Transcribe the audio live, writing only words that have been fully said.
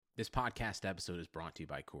This podcast episode is brought to you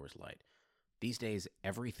by Coors Light. These days,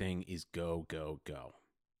 everything is go, go, go.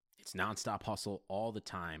 It's nonstop hustle all the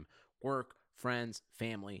time. Work, friends,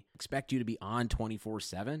 family expect you to be on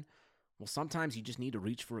 24/7. Well, sometimes you just need to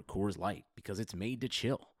reach for a Coors Light because it's made to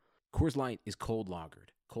chill. Coors Light is cold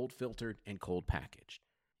lagered, cold filtered, and cold packaged.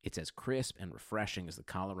 It's as crisp and refreshing as the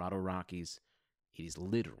Colorado Rockies. It is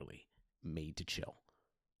literally made to chill.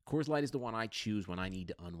 Coors Light is the one I choose when I need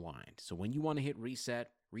to unwind. So when you want to hit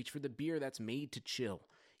reset, reach for the beer that's made to chill.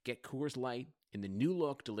 Get Coors Light in the new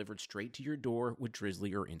look delivered straight to your door with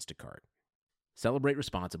Drizzly or Instacart. Celebrate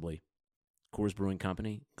responsibly. Coors Brewing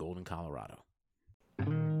Company, Golden, Colorado.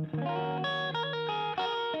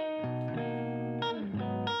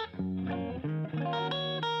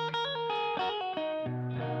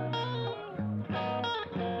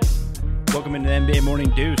 Welcome into the NBA Morning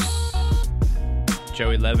Deuce.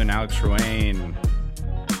 Joey Levin, Alex Ruane,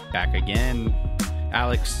 back again.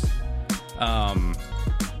 Alex, I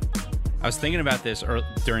was thinking about this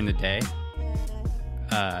during the day.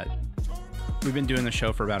 We've been doing the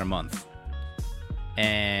show for about a month.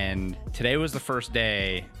 And today was the first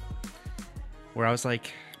day where I was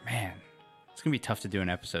like, man, it's going to be tough to do an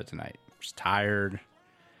episode tonight. I'm just tired.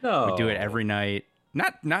 No. We do it every night.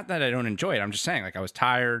 Not that I don't enjoy it. I'm just saying, like, I was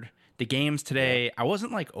tired. The games today, I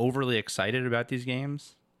wasn't like overly excited about these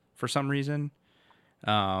games for some reason.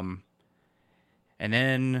 And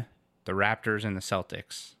then the Raptors and the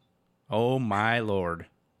Celtics. Oh my Lord.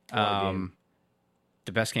 The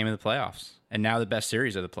best game of the playoffs. And now the best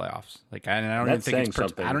series of the playoffs. Like, I don't even think it's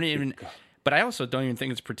but I also don't even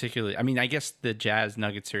think it's particularly, I mean, I guess the Jazz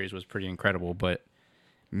Nugget series was pretty incredible, but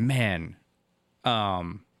man,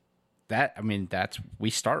 we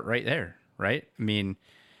start right there, right? I mean,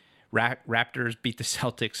 Raptors beat the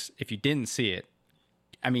Celtics. If you didn't see it,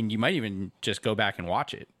 I mean, you might even just go back and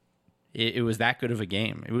watch it. It was that good of a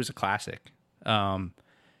game. It was a classic.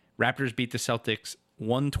 Raptors beat the Celtics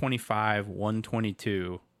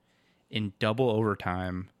 125-122 in double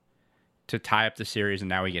overtime to tie up the series, and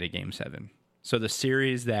now we get a Game 7. So the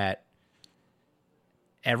series that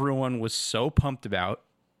everyone was so pumped about,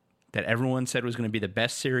 that everyone said was going to be the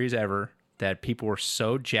best series ever, that people were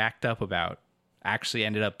so jacked up about, actually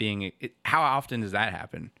ended up being... How often does that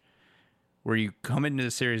happen? Where you come into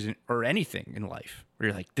the series, or anything in life, where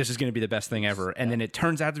you're like, this is going to be the best thing ever, and then it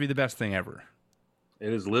turns out to be the best thing ever.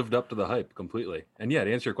 It has lived up to the hype completely. And yeah,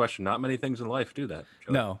 to answer your question, not many things in life do that,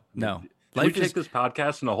 Joey. No. We take this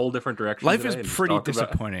podcast in a whole different direction. Life is pretty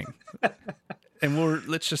disappointing. And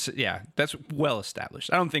that's well established.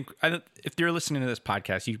 If you're listening to this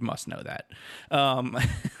podcast, you must know that.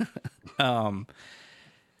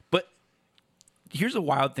 But here's a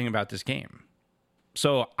wild thing about this game.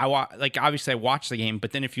 So obviously I watched the game,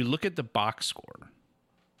 but then if you look at the box score,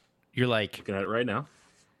 you're like, looking at it right now.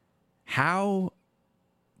 How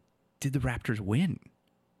did the Raptors win?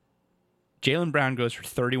 Jaylen Brown goes for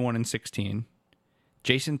 31 and 16.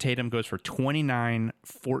 Jason Tatum goes for 29,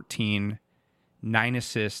 14, 9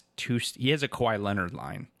 assists, 2. He has a Kawhi Leonard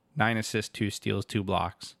line. 9 assists, 2 steals, 2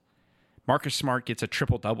 blocks. Marcus Smart gets a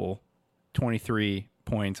triple-double, 23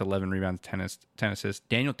 points, 11 rebounds, 10 assists.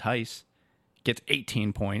 Daniel Tice gets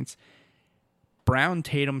 18 points. Brown,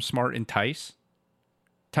 Tatum, Smart, and Tice.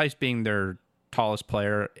 Tice being their tallest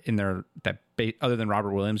player other than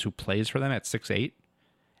Robert Williams, who plays for them at 6'8",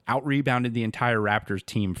 out-rebounded the entire Raptors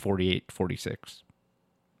team 48-46.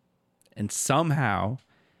 And somehow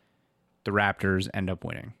the Raptors end up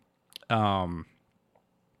winning. A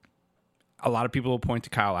lot of people will point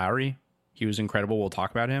to Kyle Lowry. He was incredible. We'll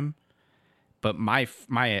talk about him. But my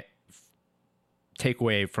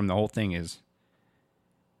takeaway from the whole thing is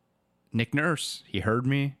Nick Nurse. He heard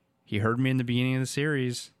me. He heard me in the beginning of the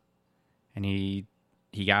series, and he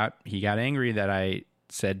got angry that I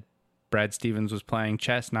said Brad Stevens was playing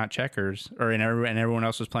chess, not checkers, and everyone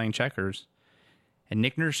else was playing checkers. And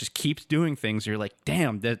Nick Nurse just keeps doing things. You're like,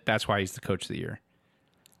 damn, that's why he's the coach of the year.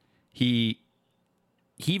 He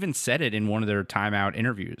even said it in one of their timeout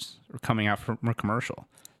interviews or coming out from a commercial.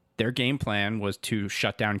 Their game plan was to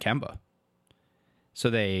shut down Kemba. So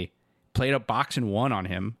they played a box and one on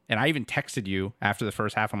him. And I even texted you after the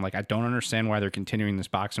first half. I'm like, I don't understand why they're continuing this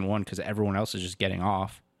box and one because everyone else is just getting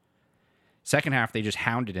off. Second half, they just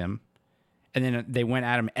hounded him. And then they went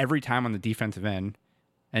at him every time on the defensive end.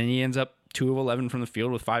 And he ends up 2 of 11 from the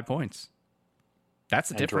field with 5 points. That's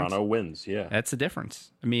the difference. Toronto wins, yeah. That's the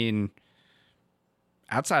difference. I mean,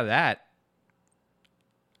 outside of that,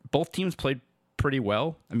 both teams played pretty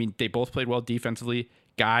well. I mean, they both played well defensively.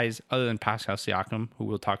 Guys, other than Pascal Siakam, who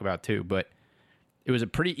we'll talk about too, but it was a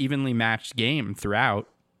pretty evenly matched game throughout,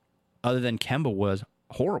 other than Kemba was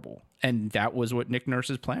horrible. And that was what Nick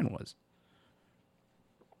Nurse's plan was.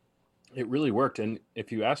 It really worked. And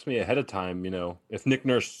if you asked me ahead of time, if Nick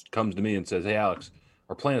Nurse comes to me and says, "Hey, Alex,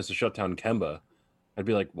 our plan is to shut down Kemba," I'd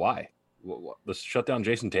be like, "Why? Let's shut down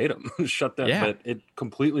Jason Tatum." Shut down. Yeah. But it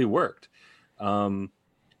completely worked. Tatum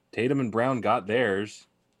and Brown got theirs.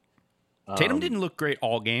 Tatum didn't look great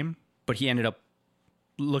all game, but he ended up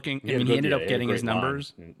he ended up getting his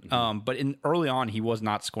numbers. Mm-hmm. But early on, he was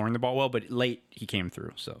not scoring the ball well, but late he came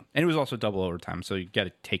through. So, and it was also double overtime, so you got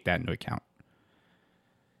to take that into account.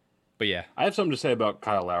 But yeah, I have something to say about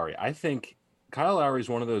Kyle Lowry. I think Kyle Lowry is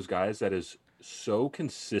one of those guys that is so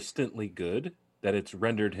consistently good that it's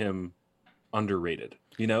rendered him underrated.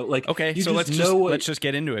 Okay, so let's just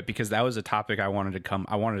get into it, because that was a topic I wanted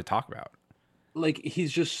to talk about. Like,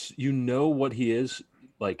 he's just, what he is.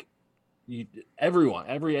 Like, every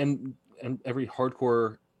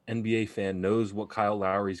hardcore NBA fan knows what Kyle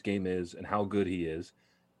Lowry's game is and how good he is,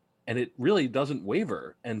 and it really doesn't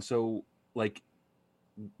waver. And so, like,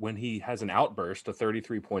 when he has an outburst, a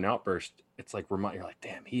 33-point outburst, it's like you're like,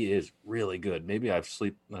 damn, he is really good. Maybe I've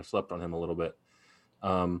slept on him a little bit.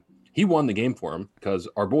 He won the game for him, because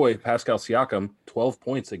our boy Pascal Siakam, 12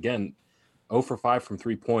 points again, 0 for 5 from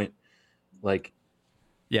 3-point. Like,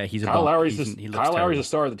 yeah, he's Kyle Lowry's Kyle Lowry's a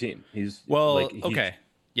star of the team. Okay,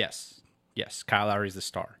 yes, Kyle Lowry's the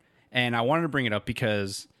star, and I wanted to bring it up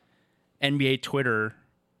because NBA Twitter,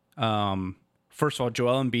 first of all,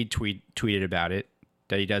 Joel Embiid tweeted about it,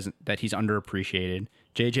 that he's underappreciated.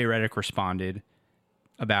 JJ Redick responded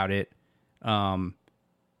about it.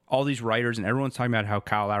 All these writers and everyone's talking about how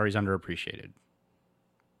Kyle Lowry's underappreciated.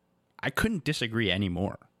 I couldn't disagree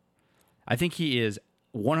anymore. I think he is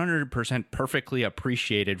 100% perfectly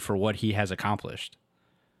appreciated for what he has accomplished.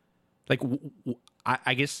 Like,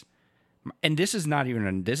 I guess, and this is not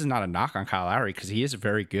a knock on Kyle Lowry, because he is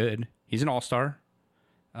very good. He's an all-star.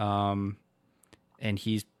 And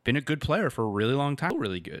he's been a good player for a really long time.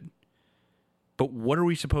 Really good. But what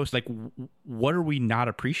are we not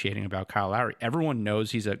appreciating about Kyle Lowry? Everyone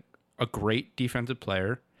knows he's a great defensive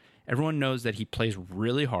player. Everyone knows that he plays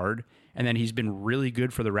really hard, and that he's been really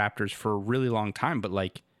good for the Raptors for a really long time. But,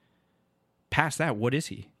 like, past that, what is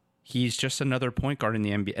he? He's just another point guard in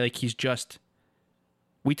the NBA. Like,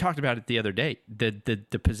 we talked about it the other day.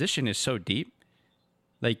 The position is so deep.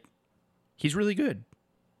 Like, he's really good.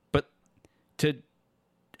 But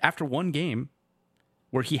after one game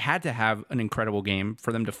where he had to have an incredible game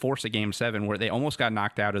for them to force a Game 7 where they almost got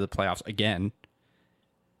knocked out of the playoffs again,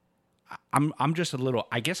 I'm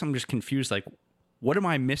just confused. Like, what am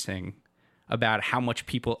I missing about how much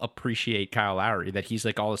people appreciate Kyle Lowry, that he's,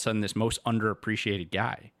 like, all of a sudden this most underappreciated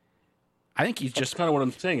guy? I think he's just kind of what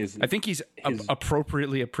I'm saying is, I think he's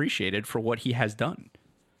appropriately appreciated for what he has done.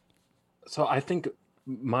 So I think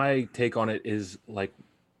my take on it is, like,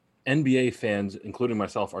 NBA fans, including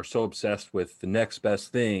myself, are so obsessed with the next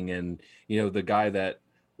best thing, and the guy that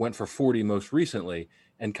went for 40 most recently.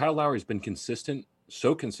 And Kyle Lowry's been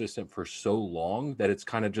so consistent for so long that it's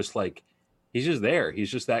kind of just like he's just there.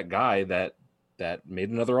 He's just that guy that made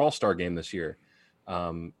another All-Star game this year.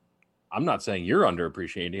 I'm not saying you're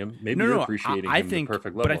underappreciating him. Maybe you're appreciating him at the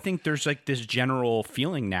perfect level. But I think there's, like, this general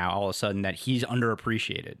feeling now all of a sudden that he's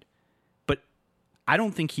underappreciated. But I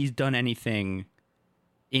don't think he's done anything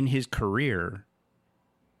in his career,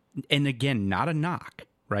 and again, not a knock,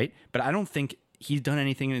 right? But I don't think he's done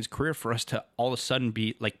anything in his career for us to all of a sudden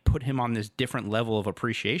be like, put him on this different level of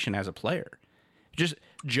appreciation as a player. Just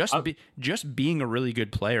being a really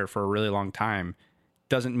good player for a really long time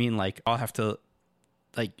doesn't mean, like, I'll have to,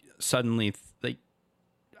 like, suddenly, like,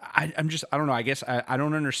 I don't know. I guess I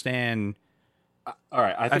don't understand. All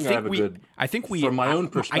right, I think from my own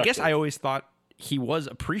perspective, I guess I always thought he was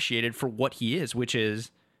appreciated for what he is, which is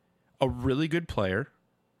a really good player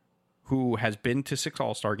who has been to 6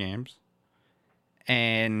 All-Star games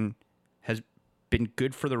and has been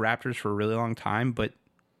good for the Raptors for a really long time, but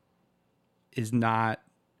is not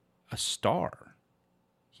a star.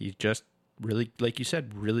 He's just really, like you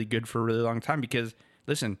said, really good for a really long time, because,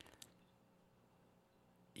 listen,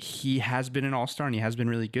 he has been an all-star and he has been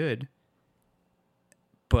really good,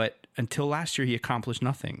 but until last year, he accomplished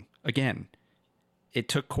nothing. Again, it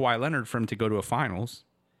took Kawhi Leonard for him to go to a finals,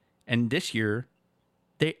 and this year,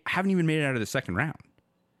 they haven't even made it out of the second round.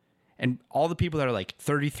 And all the people that are like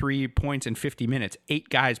 33 points in 50 minutes, 8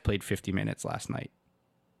 guys played 50 minutes last night.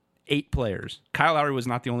 8 players. Kyle Lowry was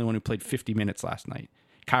not the only one who played 50 minutes last night.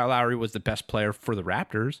 Kyle Lowry was the best player for the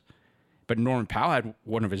Raptors, but Norman Powell had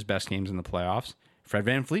one of his best games in the playoffs. Fred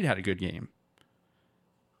VanVleet had a good game.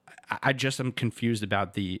 I just am confused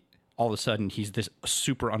about all of a sudden he's this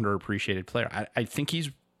super underappreciated player. I think he's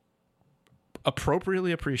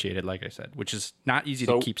appropriately appreciated, like I said, which is not easy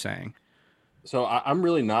to keep saying. So I'm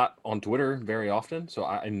really not on Twitter very often, so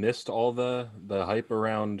I missed all the hype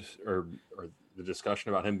around or the discussion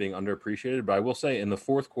about him being underappreciated. But I will say, in the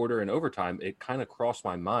fourth quarter and overtime, it kind of crossed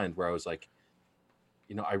my mind where I was like,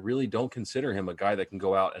 I really don't consider him a guy that can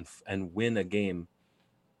go out and win a game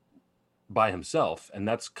by himself, and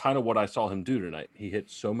that's kind of what I saw him do tonight. He hit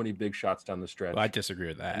so many big shots down the stretch. Well, I disagree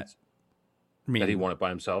with that. That he won it by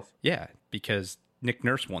himself. Yeah, because Nick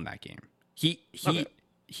Nurse won that game. He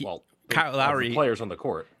well, Kyle Lowry, the players on the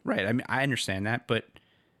court. Right. I mean, I understand that, but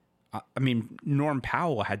I mean, Norm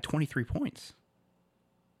Powell had 23 points.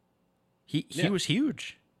 He was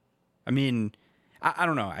huge. I mean, I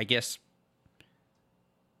don't know. I guess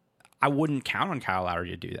I wouldn't count on Kyle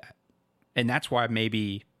Lowry to do that, and that's why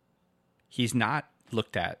maybe he's not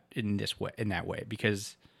looked at in that way,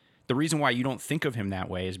 because the reason why you don't think of him that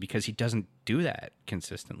way is because he doesn't do that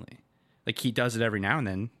consistently. Like, he does it every now and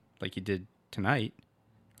then, like he did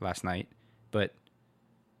last night, but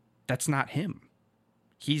that's not him.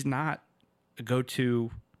 He's not a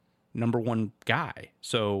go-to number one guy.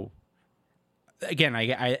 So again,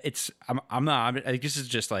 I'm not. This is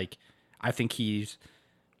just like, I think he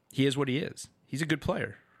is what he is. He's a good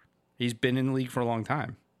player. He's been in the league for a long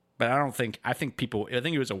time. But I think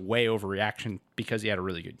it was a way overreaction because he had a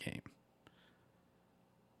really good game.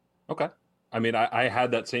 Okay. I mean, I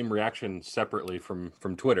had that same reaction separately from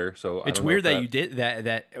Twitter, so it's weird that you did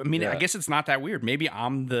that. I mean, yeah. I guess it's not that weird. Maybe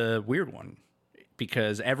I'm the weird one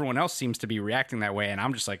because everyone else seems to be reacting that way, and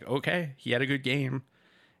I'm just like, okay, he had a good game.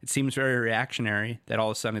 It seems very reactionary that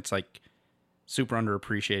all of a sudden it's like super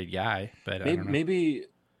underappreciated guy. But maybe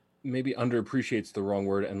underappreciate's the wrong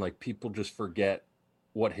word, and like people just forget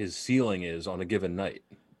what his ceiling is on a given night.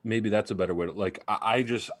 Maybe that's a better way to, like, I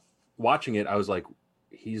just watching it, I was like,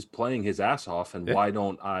 he's playing his ass off, and why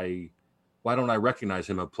don't I recognize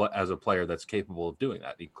him as a player that's capable of doing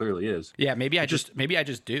that? He clearly is. Yeah, maybe I just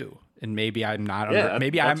do, and maybe I'm not.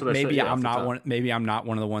 Maybe I'm not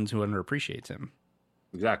one of the ones who underappreciates him.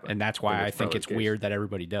 Exactly, and that's why I think it's weird that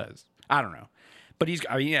everybody does. I don't know, but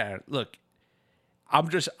look,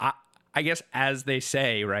 I guess, as they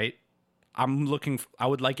say, right? I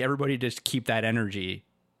would like everybody to just keep that energy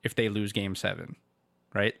if they lose Game 7,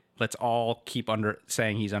 right? Let's all keep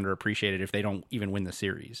saying he's underappreciated if they don't even win the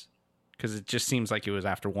series. Because it just seems like it was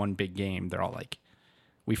after one big game, they're all like,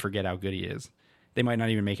 we forget how good he is. They might not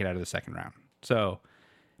even make it out of the second round. So,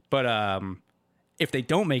 but if they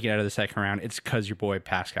don't make it out of the second round, it's because your boy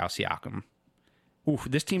Pascal Siakam. Ooh,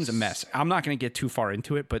 this team's a mess. I'm not going to get too far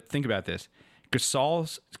into it, but think about this.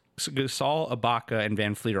 Gasol, Ibaka, and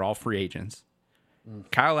Van Fleet are all free agents.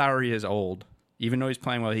 Kyle Lowry is old. Even though he's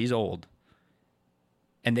playing well, he's old.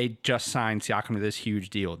 And they just signed Siakam to this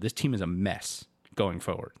huge deal. This team is a mess going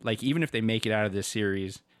forward. Like, even if they make it out of this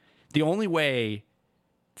series, the only way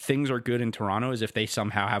things are good in Toronto is if they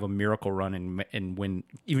somehow have a miracle run and win,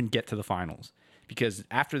 even get to the finals. Because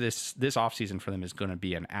after this offseason for them is going to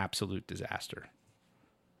be an absolute disaster.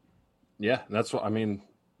 Yeah, that's what I mean.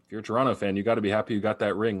 If you're a Toronto fan, you got to be happy you got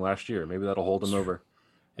that ring last year. Maybe that'll hold them over.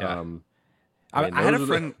 Yeah. I had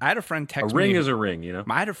a friend text me. A ring is a ring, you know?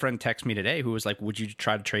 I had a friend text me today who was like, would you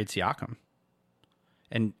try to trade Siakam?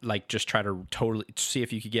 And like, just try to totally see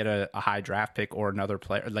if you could get a high draft pick or another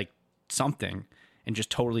player, like something, and just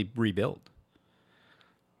totally rebuild.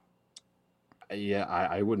 Yeah,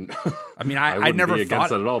 I wouldn't. I mean, I never be thought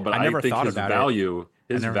against it at all, but I never think thought his about value,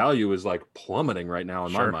 it. His value is like plummeting right now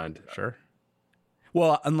in my mind. Sure.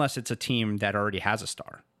 Well, unless it's a team that already has a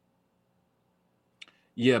star.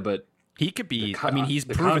 Yeah, but he could be. I mean, he's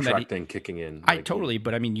the proven contract that thing kicking in.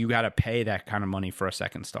 But I mean, you got to pay that kind of money for a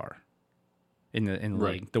second star in the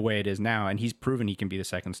league, the way it is now, and he's proven he can be the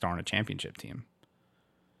second star on a championship team.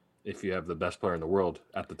 If you have the best player in the world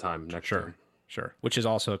at the time next year. Sure. Which is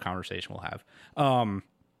also a conversation we'll have.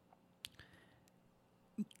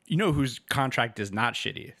 You know whose contract is not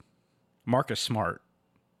shitty? Marcus Smart.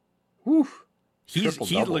 Whew. He's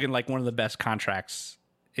looking like one of the best contracts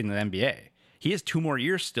in the NBA. He has 2 more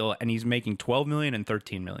years still, and he's making $12 million and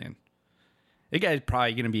 $13 million. The guy's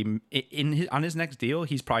probably going to be on his next deal.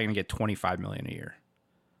 He's probably going to get $25 million a year.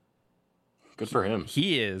 Good for him.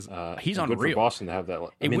 He is. He's unreal. Good for Boston to have that.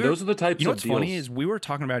 I mean, those are the types of deals. You know what's funny is we were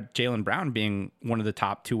talking about Jaylen Brown being one of the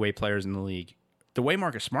top 2-way players in the league. The way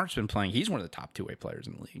Marcus Smart's been playing, he's one of the top 2-way players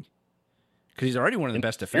in the league. Because he's already one of the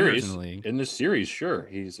best defenders in the league. In this series, sure.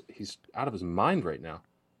 He's out of his mind right now.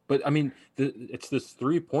 But, I mean, it's this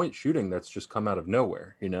 3-point shooting that's just come out of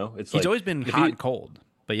nowhere, you know? He's always been hot and cold,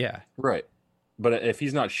 but yeah. Right. But if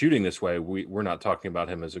he's not shooting this way, we're not talking about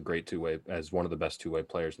him as a great 2-way, as one of the best 2-way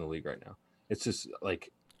players in the league right now. It's just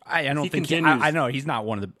like I don't think continues, I know he's not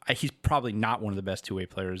one of the. He's probably not one of the best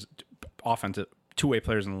offensive two-way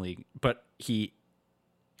players in the league. But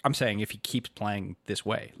I'm saying if he keeps playing this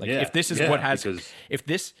way, like if this is what has,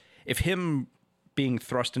 if him being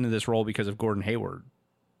thrust into this role because of Gordon Hayward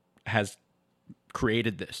has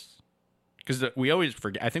created this, because we always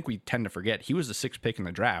forget. I think we tend to forget he was the 6th pick in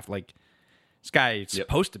the draft. Like this guy is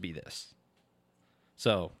supposed to be this.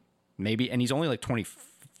 So maybe, and he's only like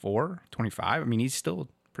 24, 25. I mean, he's still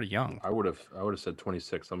pretty young. I would have said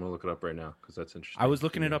 26. I'm gonna look it up right now because that's interesting. I was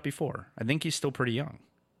looking it up before. I think he's still pretty young.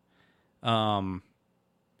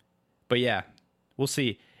 But yeah, we'll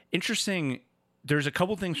see. Interesting. There's a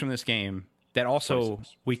couple things from this game that also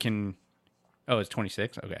 26. We can. Oh, it's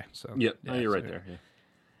 26. Okay, so yeah, you're right there.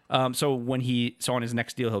 Yeah. So on his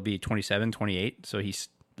next deal, he'll be 27, 28. So he's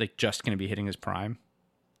like just going to be hitting his prime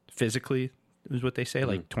physically, is what they say,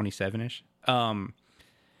 like 27-ish.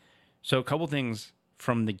 So a couple things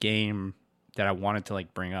from the game that I wanted to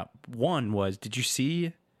like bring up. One was, did you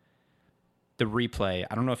see the replay?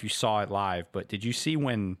 I don't know if you saw it live, but did you see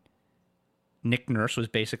when Nick Nurse was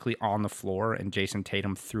basically on the floor and Jason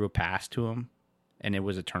Tatum threw a pass to him and it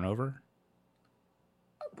was a turnover?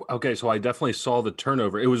 Okay, so I definitely saw the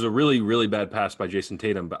turnover. It was a really, really bad pass by Jason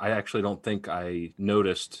Tatum, but I actually don't think I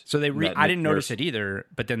noticed. So I didn't notice it either,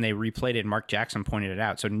 but then they replayed it and Mark Jackson pointed it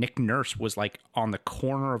out. So Nick Nurse was like on the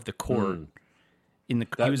corner of the court.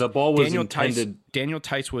 The ball was intended. Daniel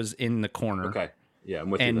Tice was in the corner. Okay, yeah, I'm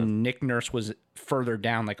with you. And Nick Nurse was further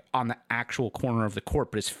down, like on the actual corner of the court,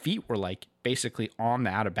 but his feet were like basically on the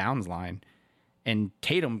out of bounds line. And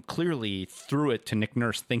Tatum clearly threw it to Nick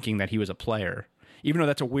Nurse thinking that he was a player. Even though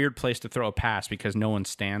that's a weird place to throw a pass because no one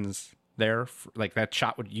stands there. Like that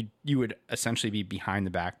shot you would essentially be behind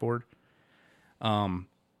the backboard.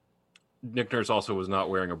 Nick Nurse also was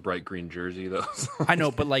not wearing a bright green jersey though. I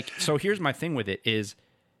know, but like, so here's my thing with it is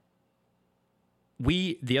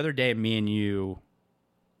the other day, me and you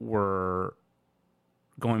were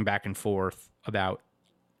going back and forth about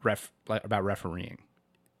refereeing,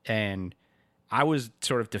 and I was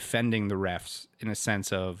sort of defending the refs in a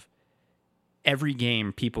sense of every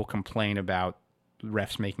game people complain about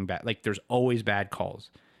refs making bad, like there's always bad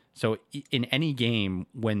calls. So in any game,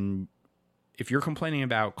 if you're complaining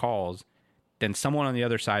about calls, then someone on the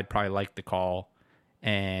other side probably liked the call,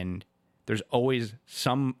 and there's always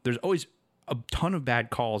a ton of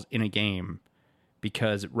bad calls in a game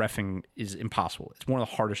because reffing is impossible. It's one of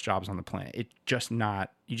the hardest jobs on the planet. You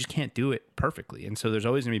just can't do it perfectly. And so there's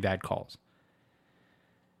always going to be bad calls.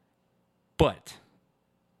 But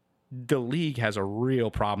the league has a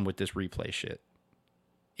real problem with this replay shit.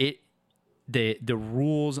 The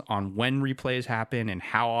rules on when replays happen and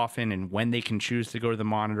how often and when they can choose to go to the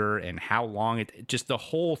monitor and how long just the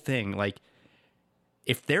whole thing. Like,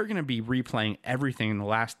 if they're going to be replaying everything in the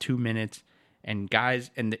last 2 minutes and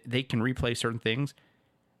they can replay certain things,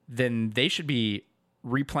 then they should be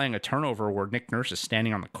replaying a turnover where Nick Nurse is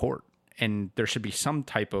standing on the court, and there should be some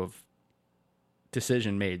type of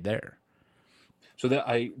decision made there. So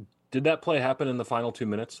did that play happen in the final 2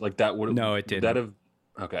 minutes? Like that would have? No, it didn't.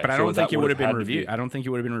 Okay, but I don't think it would have been reviewed. I don't think it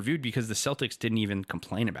would have been reviewed because the Celtics didn't even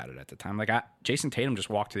complain about it at the time. Like Jason Tatum just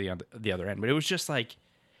walked to the other end, but it was just like,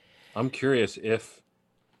 I'm curious if,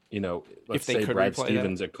 let's say Brad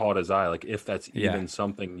Stevens, it caught his eye. Like if that's even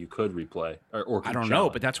something you could replay or I don't know,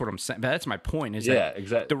 but that's what I'm saying. But that's my point. Is that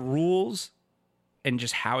exactly the rules and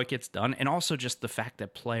just how it gets done, and also just the fact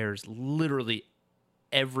that players literally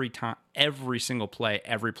every time, every single play,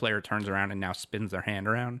 every player turns around and now spins their hand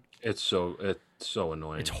around. It's so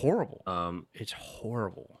annoying. It's horrible. It's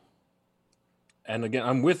horrible. And again,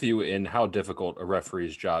 I'm with you in how difficult a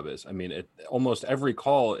referee's job is. I mean, almost every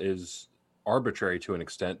call is arbitrary to an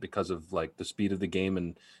extent because of like the speed of the game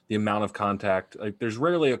and the amount of contact. Like, there's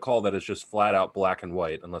rarely a call that is just flat out black and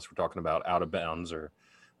white, unless we're talking about out of bounds or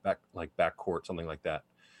back court, something like that.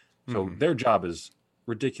 So their job is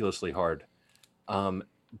ridiculously hard.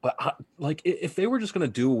 But if they were just going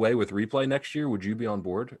to do away with replay next year, would you be on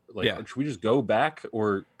board? Should we just go back,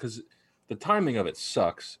 or because the timing of it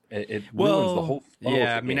sucks? It ruins the whole flow.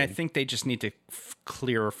 Yeah, I mean, I think they just need to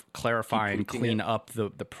clarify and clean up the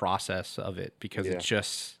process of it, because it's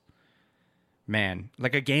just, man,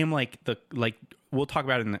 like a game like we'll talk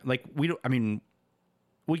about it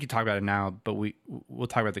we could talk about it now, but we'll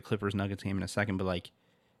talk about the Clippers Nuggets game in a second. But like,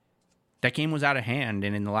 that game was out of hand,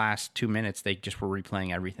 and in the last 2 minutes, they just were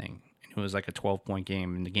replaying everything. And it was like a 12-point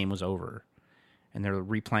game, and the game was over. And they're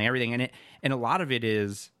replaying everything. And a lot of it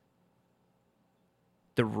is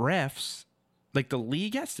the refs, like the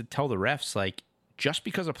league has to tell the refs, like, just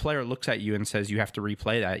because a player looks at you and says you have to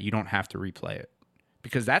replay that, you don't have to replay it.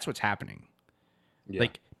 Because that's what's happening. Yeah.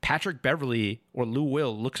 Like, Patrick Beverly or Lou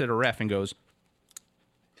Will looks at a ref and goes,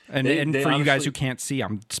 and They for honestly, you guys who can't see,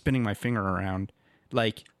 I'm spinning my finger around.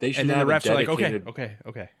 Like, they should and then the have refs are like, dedicated,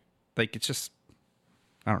 okay. Like, it's just,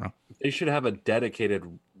 I don't know. They should have a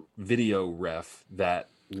dedicated video ref that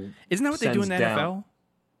Isn't that what they do in the NFL?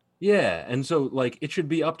 Yeah, and so like it should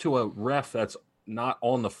be up to a ref that's not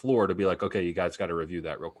on the floor to be like, okay, you guys got to review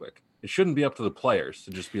that real quick. It shouldn't be up to the players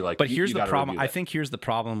to just be like. But here's the problem. I think here's the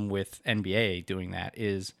problem with NBA doing that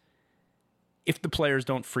is if the players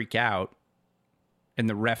don't freak out and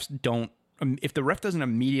the refs don't. If the ref doesn't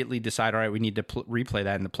immediately decide, all right, we need to replay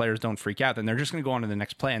that, and the players don't freak out, then they're just going to go on to the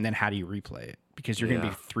next play, and then how do you replay it? Because you're going to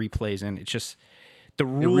be 3 plays in. It's just the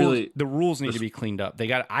rules. The rules need to be cleaned up.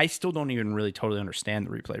 I still don't even really totally understand the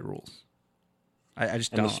replay rules. I just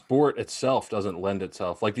don't. And the sport itself doesn't lend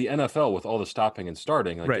itself like the NFL with all the stopping and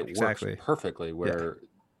starting. Like right, it exactly. works perfectly. Where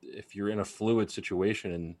if you're in a fluid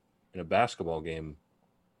situation in a basketball game,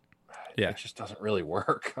 it just doesn't really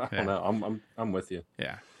work. I don't know. I'm with you.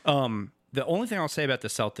 Yeah. The only thing I'll say about the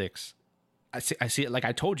Celtics, I see it like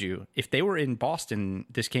I told you, if they were in Boston,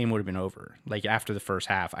 this game would have been over. Like after the first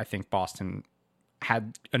half, I think Boston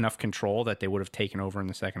had enough control that they would have taken over in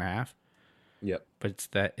the second half. Yep. But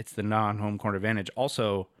it's the non-home court advantage.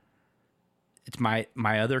 Also, it's my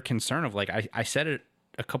other concern of like I said it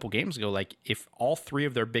a couple games ago, like if all 3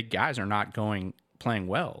 of their big guys are not playing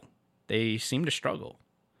well, they seem to struggle.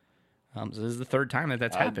 So this is the 3rd time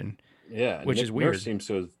that's happened. Yeah, which Nick is weird. Nurse seems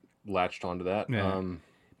to have latched onto that. Yeah.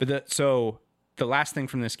 But the last thing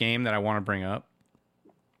from this game that I want to bring up,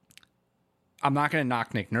 I'm not going to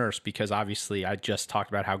knock Nick Nurse because obviously I just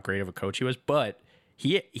talked about how great of a coach he was, but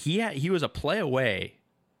he was a play away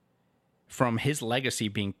from his legacy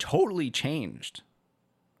being totally changed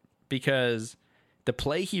because the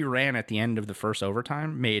play he ran at the end of the first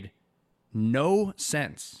overtime made no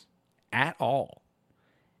sense at all.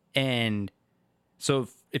 And so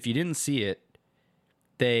if you didn't see it,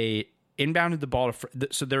 they inbounded the ball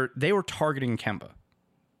to they were targeting Kemba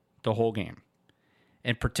the whole game.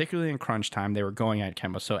 And particularly in crunch time, they were going at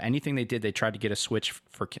Kemba. So anything they did, they tried to get a switch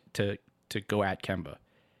to go at Kemba.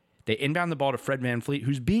 They inbound the ball to Fred VanVleet,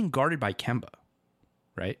 who's being guarded by Kemba,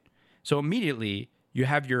 right? So immediately you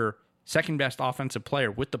have your second best offensive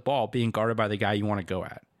player with the ball being guarded by the guy you want to go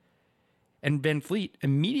at. And VanVleet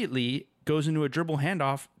immediately goes into a dribble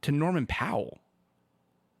handoff to Norman Powell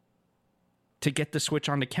to get the switch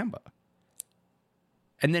onto Kemba.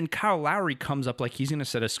 And then Kyle Lowry comes up like he's going to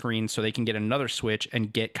set a screen so they can get another switch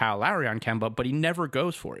and get Kyle Lowry on Kemba, but he never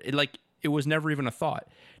goes for it. It was never even a thought.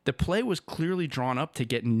 The play was clearly drawn up to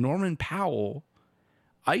get Norman Powell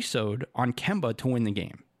ISO'd on Kemba to win the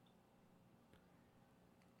game.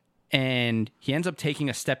 And he ends up taking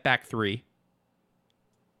a step back 3.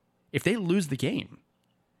 If they lose the game,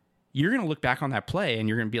 you're going to look back on that play and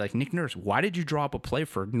you're going to be like, Nick Nurse, why did you draw up a play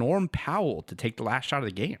for Norm Powell to take the last shot of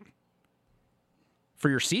the game? For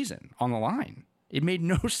your season on the line. It made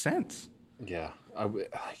no sense. Yeah.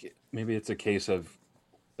 Maybe it's a case of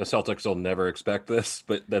the Celtics will never expect this,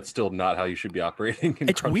 but that's still not how you should be operating.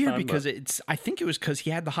 It's weird because I think it was because he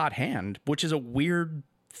had the hot hand, which is a weird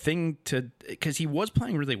thing because he was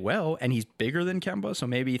playing really well and he's bigger than Kemba. So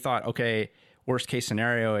maybe he thought, okay, worst case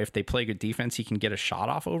scenario, if they play good defense, he can get a shot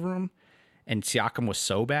off over him. And Siakam was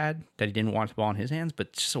so bad that he didn't want the ball in his hands, but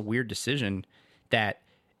it's just a weird decision that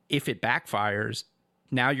if it backfires,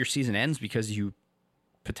 now your season ends because you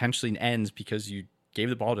gave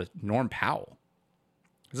the ball to Norm Powell.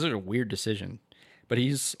 This is a weird decision, but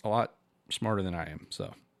he's a lot smarter than I am,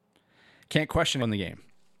 so can't question on the game.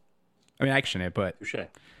 I mean, I question it, but touché.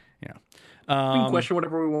 Yeah, we can question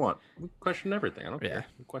whatever we want. We question everything. I don't care.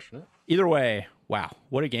 We question it. Either way, wow,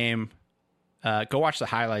 what a game! Go watch the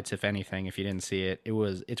highlights if anything. If you didn't see it,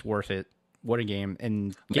 it's worth it. What a game!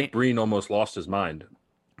 And Nick Breen almost lost his mind.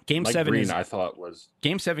 Game Mike 7 Breen, I thought was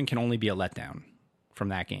Game 7 can only be a letdown from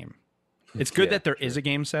that game. It's good that there is a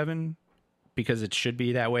Game 7 because it should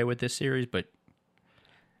be that way with this series, but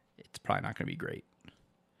it's probably not going to be great.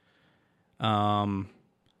 Oh,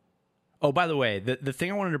 by the way, the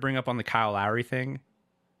thing I wanted to bring up on the Kyle Lowry thing,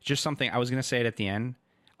 just something I was going to say it at the end.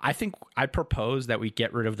 I think I propose that we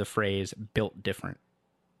get rid of the phrase "built different."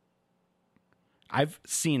 I've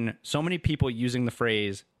seen so many people using the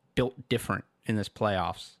phrase "built different" in this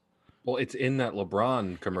playoffs. Well, it's in that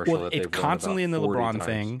LeBron commercial that they've it's constantly in the LeBron times.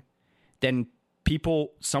 thing. Then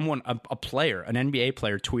a player, an NBA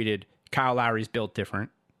player tweeted, Kyle Lowry's built different.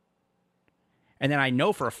 And then I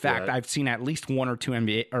know for a fact I've seen at least 1 or 2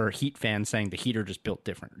 NBA or Heat fans saying the Heat are just built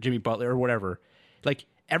different. Jimmy Butler or whatever. Like,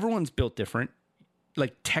 everyone's built different.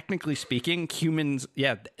 Like, technically speaking, humans,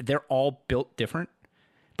 they're all built different.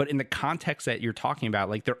 But in the context that you're talking about,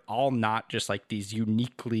 like they're all not just like these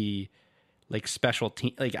uniquely like special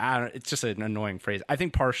team. Like I don't, it's just an annoying phrase. I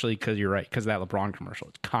think partially because you're right, because of that LeBron commercial.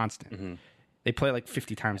 It's constant. Mm-hmm. They play like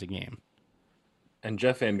 50 times a game. And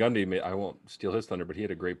Jeff Van Gundy, I won't steal his thunder, but he had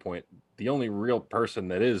a great point. The only real person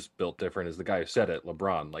that is built different is the guy who said it,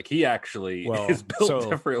 LeBron. Like he actually is built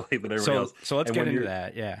differently than everybody else. So let's get into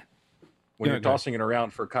that. Yeah. When you're tossing it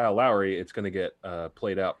around for Kyle Lowry, it's going to get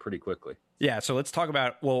played out pretty quickly. Yeah. So let's talk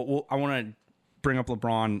about. Well, I want to bring up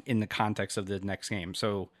LeBron in the context of the next game.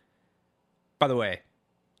 So, by the way,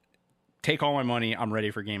 take all my money. I'm ready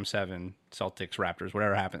for Game 7, Celtics, Raptors,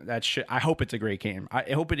 whatever happens. That shit. I hope it's a great game.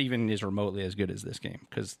 I hope it even is remotely as good as this game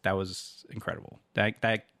because that was incredible.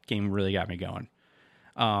 That game really got me going.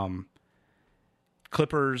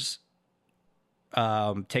 Clippers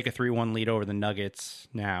take a 3-1 lead over the Nuggets.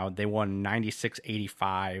 Now they won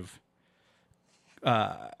 96-85.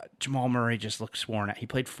 Jamal Murray just looked sworn at. He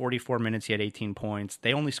played 44 minutes. He had 18 points.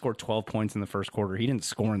 They only scored 12 points in the first quarter. He didn't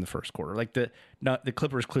score in the first quarter. Like the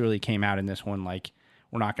Clippers clearly came out in this one like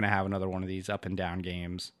we're not going to have another one of these up and down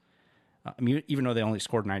games. I mean, even though they only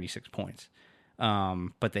scored 96 points,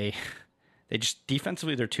 but they just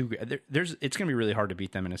defensively they're too good. It's going to be really hard to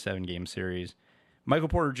beat them in a 7-game series. Michael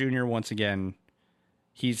Porter Jr. once again,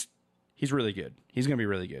 he's really good. He's going to be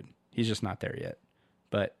really good. He's just not there yet.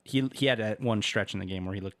 But he had that one stretch in the game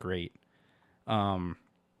where he looked great.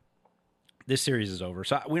 This series is over,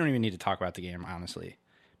 so we don't even need to talk about the game, honestly.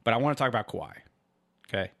 But I want to talk about Kawhi.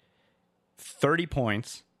 Okay, 30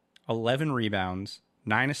 points, 11 rebounds,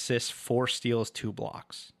 9 assists, 4 steals, 2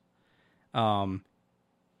 blocks. You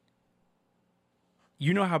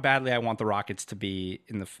know how badly I want the Rockets to be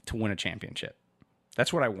to win a championship.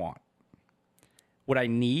 That's what I want. What I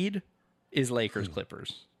need is Lakers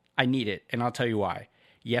Clippers. I need it, and I'll tell you why.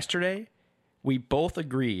 Yesterday, we both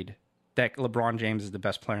agreed that LeBron James is the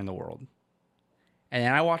best player in the world. And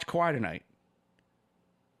then I watched Kawhi tonight.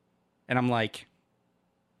 And I'm like,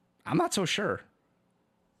 I'm not so sure.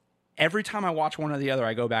 Every time I watch one or the other,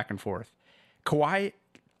 I go back and forth. Kawhi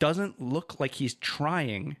doesn't look like he's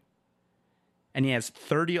trying. And he has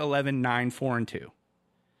 30, 11, 9, 4, and 2.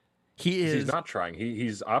 He's not trying.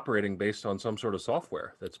 He's operating based on some sort of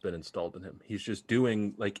software that's been installed in him. He's just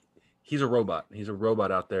doing like... He's a robot. He's a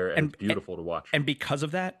robot out there, and it's beautiful to watch. And because of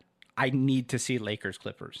that, I need to see Lakers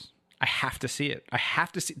Clippers. I have to see it. I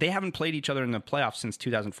have to see. They haven't played each other in the playoffs since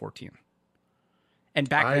 2014. And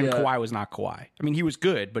back then, Kawhi was not Kawhi. I mean, he was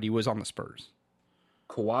good, but he was on the Spurs.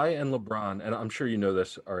 Kawhi and LeBron, and I'm sure you know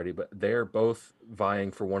this already, but they're both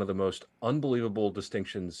vying for one of the most unbelievable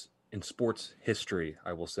distinctions in sports history,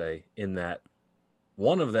 I will say, in that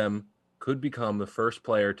one of them could become the first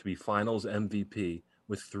player to be Finals MVP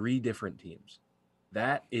with 3 different teams.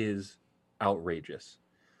 That is outrageous.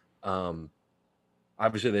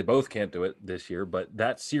 Obviously, they both can't do it this year, but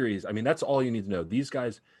that series, I mean, that's all you need to know. These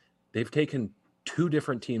guys, they've taken 2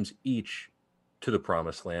 different teams each to the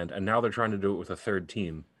promised land, and now they're trying to do it with a 3rd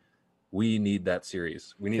team. We need that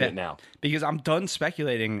series. We need it now. Because I'm done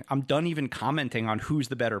speculating. I'm done even commenting on who's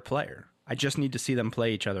the better player. I just need to see them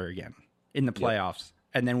play each other again in the playoffs,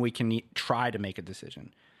 and then we can try to make a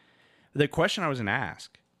decision. The question I was going to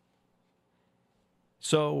ask.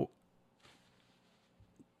 So,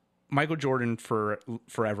 Michael Jordan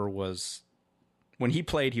forever was, when he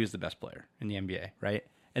played, he was the best player in the NBA, right?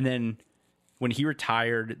 And then when he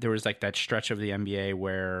retired, there was like that stretch of the NBA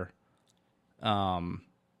where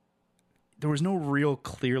there was no real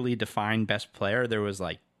clearly defined best player. There was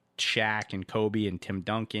like Shaq and Kobe and Tim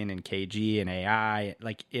Duncan and KG and AI.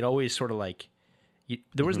 Like it always sort of like,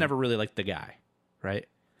 there was never really like the guy, right?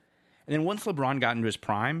 And then once LeBron got into his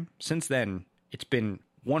prime, since then, it's been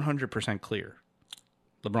 100% clear.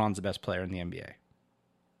 LeBron's the best player in the NBA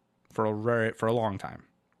for a long time.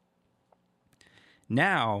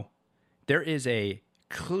 Now, there is a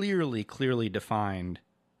clearly defined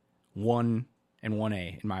 1 and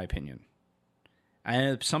 1A, in my opinion.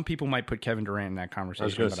 And some people might put Kevin Durant in that conversation. I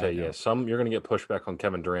was going to say, yeah, you're going to get pushback on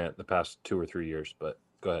Kevin Durant the past 2 or 3 years, but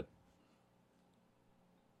go ahead.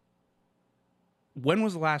 When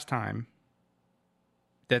was the last time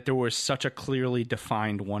that there was such a clearly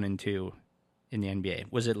defined 1 and 2 in the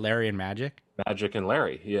NBA? Was it Larry and Magic? Magic and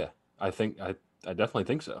Larry, yeah. I definitely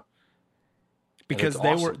think so. Because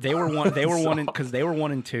they were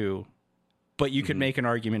 1 and 2, but you could make an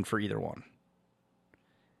argument for either one.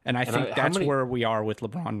 And I think that's where we are with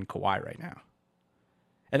LeBron and Kawhi right now.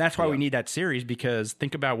 And that's why we need that series, because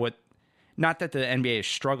think about not that the NBA is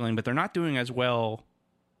struggling, but they're not doing as well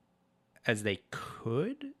as they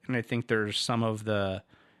could. And I think there's some of the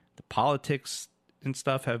politics and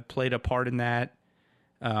stuff have played a part in that.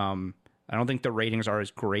 I don't think the ratings are as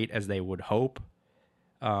great as they would hope.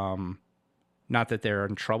 Not that they're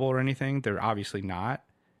in trouble or anything. They're obviously not.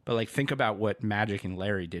 But like, think about what Magic and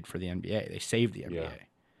Larry did for the NBA. They saved the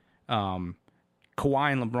NBA.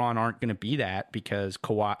 Kawhi and LeBron aren't going to be that because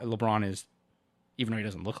LeBron is, even though he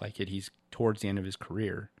doesn't look like it, he's towards the end of his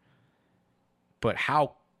career. But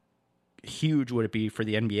how huge would it be for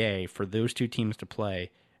the NBA for those two teams to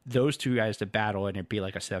play, those two guys to battle, and it'd be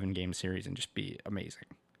like a 7-game series and just be amazing?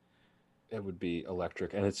 It would be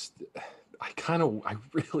electric. And I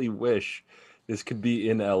really wish this could be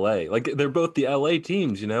in LA. Like, they're both the LA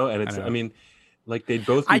teams, and it's, I mean, like, they'd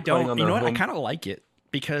both be playing on their home. I kind of like it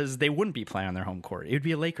because they wouldn't be playing on their home court. It would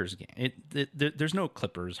be a Lakers game. There's no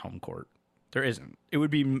Clippers home court. There isn't. It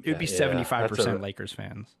would be 75% Lakers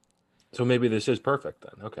fans. So maybe this is perfect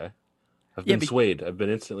then. Okay. I've been swayed. I've been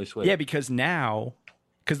instantly swayed. Yeah, because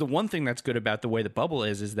the one thing that's good about the way the bubble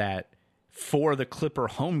is that for the Clipper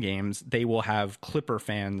home games, they will have Clipper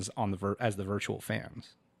fans on as the virtual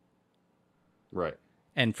fans. Right.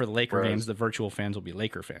 And for the Laker games, the virtual fans will be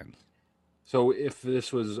Laker fans. So if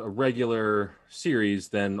this was a regular series,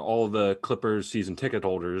 then all the Clippers season ticket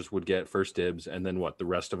holders would get first dibs, and then what? The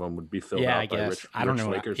rest of them would be filled out by rich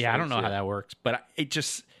Lakers fans? I don't know how that works, but it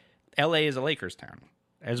just, LA is a Lakers town.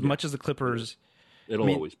 As much as the Clippers, it'll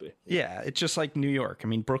always be. Yeah, it's just like New York. I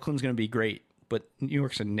mean, Brooklyn's going to be great, but New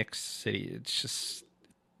York's a Knicks city. It's just,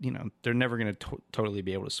 they're never going to totally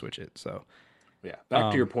be able to switch it. So, yeah.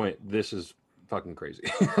 Back to your point, this is fucking crazy.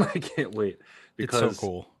 I can't wait because it's so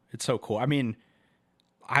cool. It's so cool. I mean,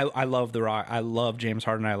 I love The Rock. I love James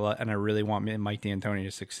Harden. And I really want Mike D'Antoni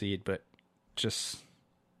to succeed, but just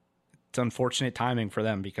it's unfortunate timing for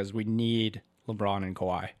them because we need LeBron and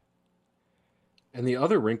Kawhi. And the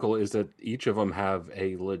other wrinkle is that each of them have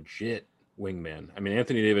a legit wingman. I mean,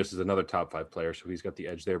 Anthony Davis is another top 5 player, so he's got the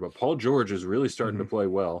edge there. But Paul George is really starting to play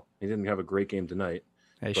well. He didn't have a great game tonight.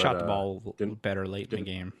 He shot the ball better late in the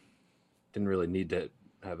game. Didn't really need to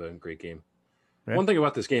have a great game. Right. One thing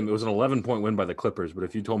about this game, it was an 11-point win by the Clippers, but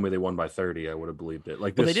if you told me they won by 30, I would have believed it.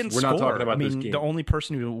 Like, they didn't score. Not talking about this game. The only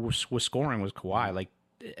person who was scoring was Kawhi. Like,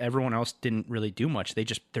 everyone else didn't really do much.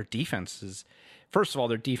 Their defense is... First of all,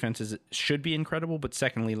 their defenses should be incredible, but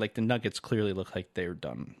secondly, like, the Nuggets clearly look like they're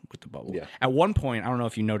done with the bubble. Yeah. At one point, I don't know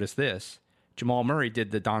if you noticed this, Jamal Murray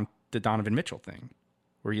did the Donovan Mitchell thing,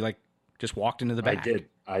 where he, like, just walked into the back.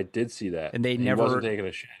 I did see that. And he wasn't taking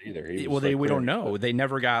a shit either. We don't know. They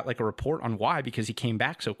never got, like, a report on why, because he came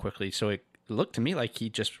back so quickly. So it looked to me like he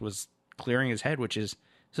just was clearing his head, which is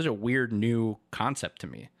such a weird new concept to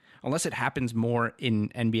me. Unless it happens more in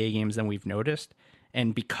NBA games than we've noticed.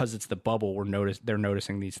 And because it's the bubble, they're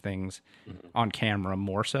noticing these things on camera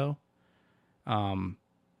more so.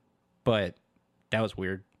 But that was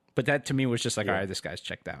weird. But that to me was just like, all right, this guy's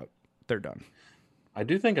checked out. They're done. I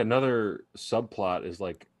do think another subplot is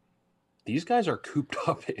like these guys are cooped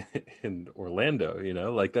up in Orlando.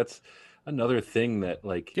 Like that's another thing that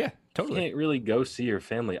like totally you can't really go see your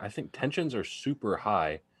family. I think tensions are super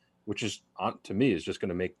high, which is, to me, is just going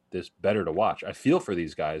to make this better to watch. I feel for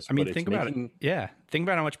these guys. I mean, think about it. Yeah. Think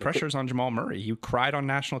about how much pressure is on Jamal Murray. He cried on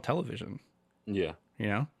national television. Yeah.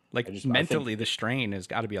 Like mentally, the strain has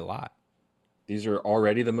got to be a lot. These are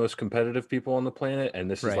already the most competitive people on the planet, and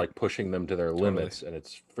this is like pushing them to their limits, and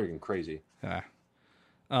it's freaking crazy. Yeah.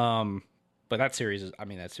 But that series is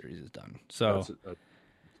done. So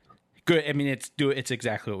good. I mean, it's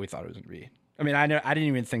exactly what we thought it was going to be. I mean, I didn't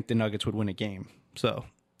even think the Nuggets would win a game. So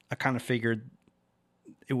I kind of figured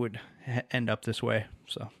it would end up this way.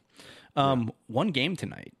 So, one game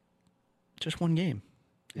tonight, just one game,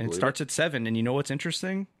 and it starts at 7. And you know what's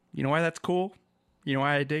interesting? You know why that's cool? You know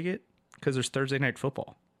why I dig it? Because there's Thursday night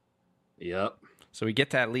football. Yep. So we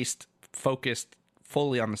get to at least focus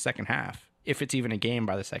fully on the second half, if it's even a game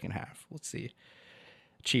by the second half. Let's see.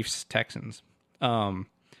 Chiefs, Texans.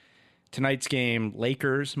 Tonight's game,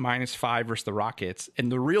 Lakers -5 versus the Rockets.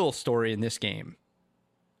 And the real story in this game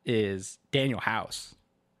is Danuel House,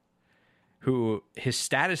 who his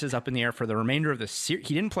status is up in the air for the remainder of the series.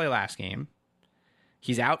 He didn't play last game.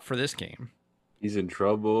 He's out for this game. He's in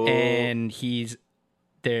trouble. And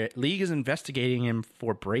the league is investigating him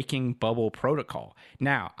for breaking bubble protocol.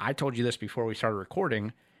 Now, I told you this before we started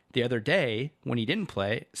recording. The other day, when he didn't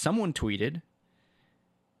play, someone tweeted,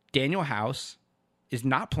 Danuel House is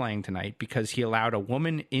not playing tonight because he allowed a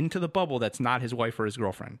woman into the bubble that's not his wife or his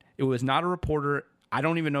girlfriend. It was not a reporter. I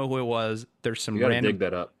don't even know who it was. There's some random... dig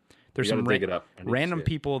that up. There's some random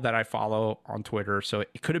people that I follow on Twitter, so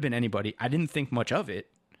it could have been anybody. I didn't think much of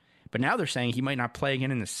it, but now they're saying he might not play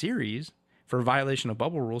again in the series for a violation of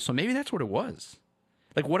bubble rules, so maybe that's what it was.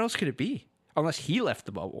 Like, what else could it be? Unless he left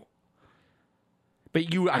the bubble. But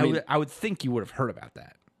I would think you would have heard about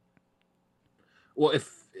that. Well,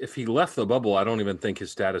 if he left the bubble, I don't even think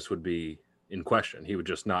his status would be in question. He would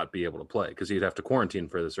just not be able to play because he'd have to quarantine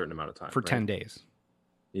for a certain amount of time. For 10 days.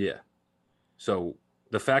 Yeah. So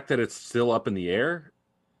the fact that it's still up in the air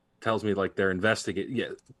tells me like they're investigating. Yeah.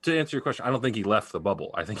 To answer your question, I don't think he left the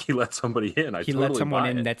bubble. I think he let somebody in. He let someone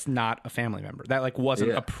in that's not a family member. That like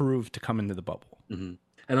wasn't approved to come into the bubble. Mm-hmm.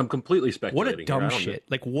 And I'm completely speculating. What a dumb shit.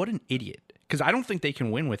 Like what an idiot. Because I don't think they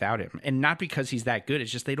can win without him. And not because he's that good.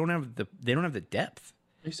 It's just they don't have the depth.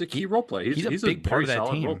 He's a key role player. He's a big part of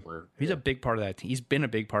that team. He's a big part of that team. He's been a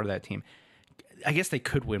big part of that team. I guess they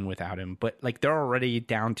could win without him, but like they're already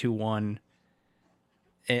down 2-1.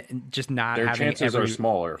 And just not their having chances are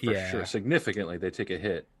smaller for sure. Significantly, they take a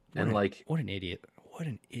hit. What an idiot. What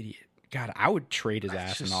an idiot. God, I would trade his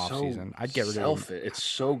ass in the offseason. I'd get rid of him. It's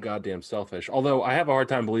so goddamn selfish. Although I have a hard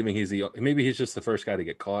time believing maybe he's just the first guy to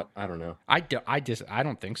get caught. I don't know. I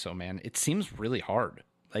don't think so, man. It seems really hard.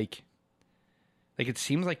 Like it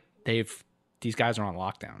seems like these guys are on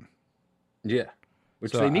lockdown. Yeah.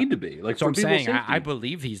 Which they need to be. Like, so I'm saying I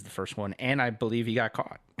believe he's the first one, and I believe he got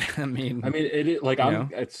caught. I mean, it like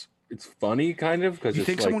it's funny kind of because you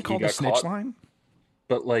think someone called the snitch line,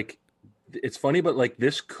 but like it's funny, but like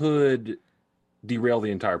this could derail the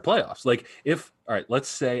entire playoffs. Like let's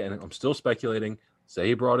say, and I'm still speculating, say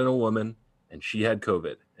he brought in a woman and she had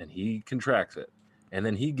COVID and he contracts it, and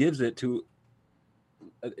then he gives it to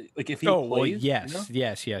like if he plays, yes,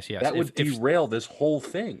 that would derail this whole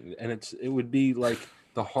thing, and it would be like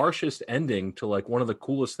the harshest ending to like one of the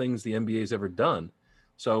coolest things the NBA's ever done.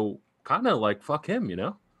 So kind of like fuck him,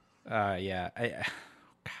 God,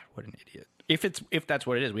 what an idiot. If that's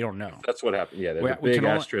what it is, we don't know. That's what happened. Yeah, there's a big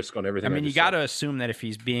asterisk on everything. I mean, you got to assume that if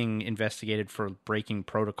he's being investigated for breaking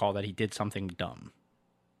protocol, that he did something dumb.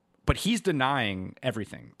 But he's denying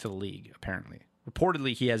everything to the league, apparently.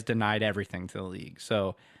 Reportedly, he has denied everything to the league.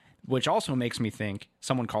 So, which also makes me think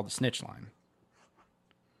someone called the snitch line.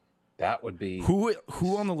 That would be who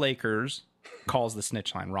on the Lakers calls the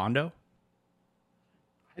snitch line? Rondo?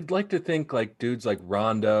 I'd like to think like dudes like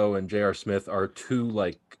Rondo and J.R. Smith are too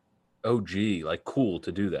like OG, like cool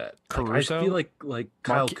to do that. Caruso? I feel like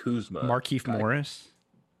Kyle Kuzma, Markieff Morris.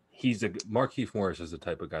 Markieff Morris is the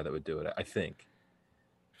type of guy that would do it, I think.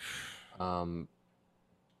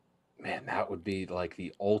 Man, that would be like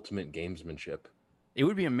the ultimate gamesmanship. It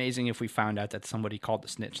would be amazing if we found out that somebody called the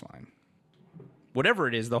snitch line. Whatever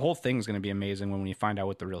it is, the whole thing's going to be amazing when we find out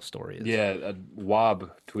what the real story is. Yeah,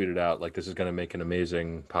 Wob tweeted out like this is going to make an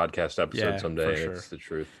amazing podcast episode someday. Sure. It's the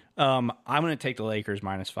truth. I'm going to take the Lakers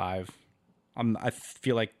 -5. I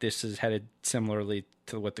feel like this is headed similarly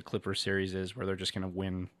to what the Clippers series is, where they're just going to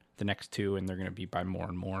win the next two and they're going to be by more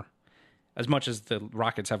and more. As much as the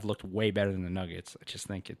Rockets have looked way better than the Nuggets, I just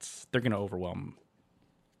think they're going to overwhelm them.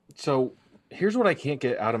 So here's what I can't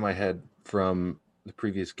get out of my head from the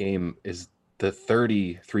previous game is the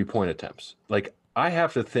 30 3-point attempts. Like, I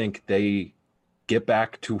have to think they get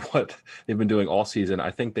back to what they've been doing all season.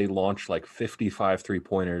 I think they launch like 55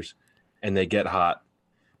 3-pointers and they get hot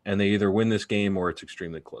and they either win this game or it's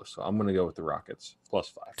extremely close. So I'm going to go with the Rockets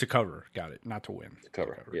 +5. To cover. Got it. Not to win. To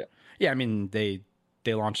cover. Yeah. Yeah, I mean, they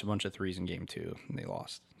launched a bunch of threes in game 2 and they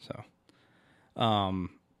lost. So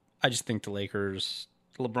I just think the Lakers,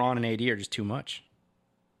 LeBron and AD are just too much.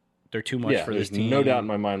 They're too much for this team. No doubt in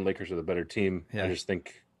my mind, Lakers are the better team. Yeah. I just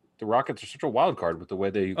think the Rockets are such a wild card with the way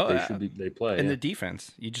they play. And the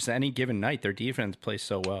defense, any given night, their defense plays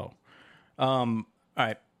so well. All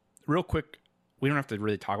right, real quick, we don't have to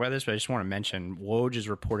really talk about this, but I just want to mention Woj is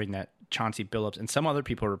reporting that Chauncey Billups and some other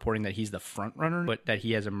people are reporting that he's the front runner, but that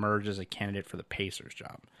he has emerged as a candidate for the Pacers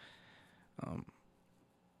job.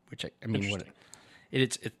 Which I mean,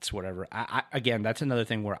 it's whatever. Again, that's another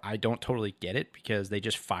thing where I don't totally get it because they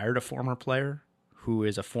just fired a former player who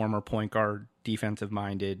is a former point guard, defensive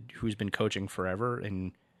minded, who's been coaching forever,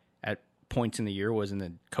 and at points in the year was in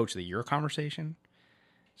the coach of the year conversation.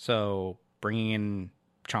 So bringing in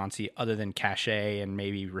Chauncey, other than cachet and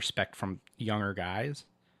maybe respect from younger guys,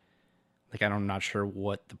 like I'm not sure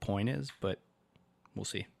what the point is, but we'll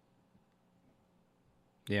see.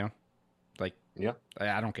 Yeah,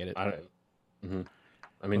 I don't get it. I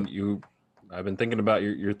mean, I've been thinking about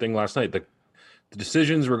your thing last night. The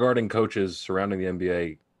decisions regarding coaches surrounding the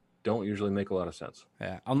NBA don't usually make a lot of sense.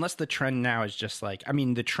 Yeah, unless the trend now is just like, I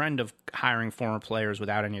mean, the trend of hiring former players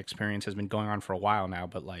without any experience has been going on for a while now,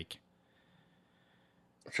 but like,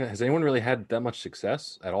 has anyone really had that much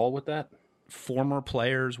success at all with that? Former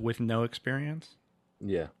players with no experience?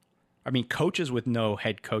 Yeah. I mean, coaches with no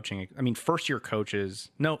head coaching. I mean, first-year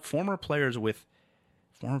coaches. No, former players with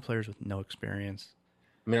no experience.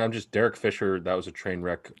 I mean, I'm just Derek Fisher. That was a train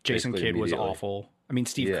wreck. Jason basically Kidd was immediately. awful. I mean,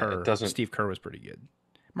 Steve Kerr was pretty good.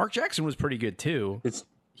 Mark Jackson was pretty good too. Did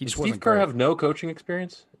Steve Kerr great. have no coaching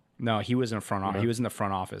experience? No, he was in front. He was in the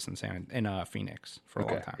front office in Phoenix for a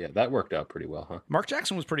long time. Yeah, that worked out pretty well, huh? Mark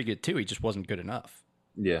Jackson was pretty good too. He just wasn't good enough.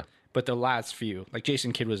 Yeah. But the last few, like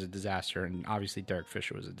Jason Kidd was a disaster, and obviously Derek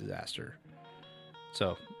Fisher was a disaster.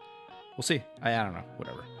 So we'll see. I don't know.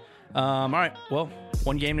 Whatever. All right. Well,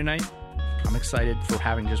 one game tonight. I'm excited for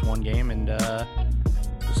having just one game, and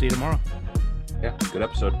we'll see you tomorrow. Yeah. Good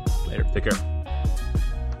episode. Later. Take care.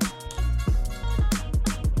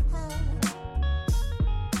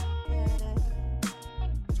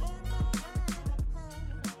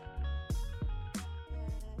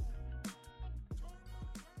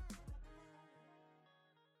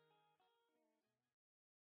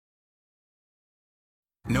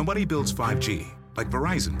 Nobody builds 5G like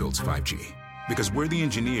Verizon builds 5G, because we're the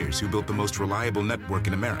engineers who built the most reliable network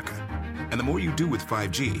in America. And the more you do with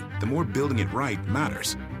 5G, the more building it right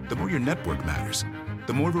matters. The more your network matters.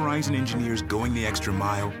 The more Verizon engineers going the extra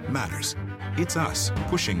mile matters. It's us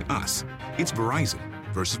pushing us. It's Verizon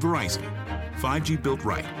versus Verizon. 5G built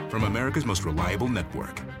right from America's most reliable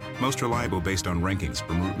network. Most reliable based on rankings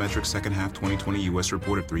from RootMetrics second half 2020 U.S.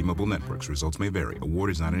 report of 3 mobile networks. Results may vary. Award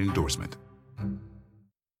is not an endorsement.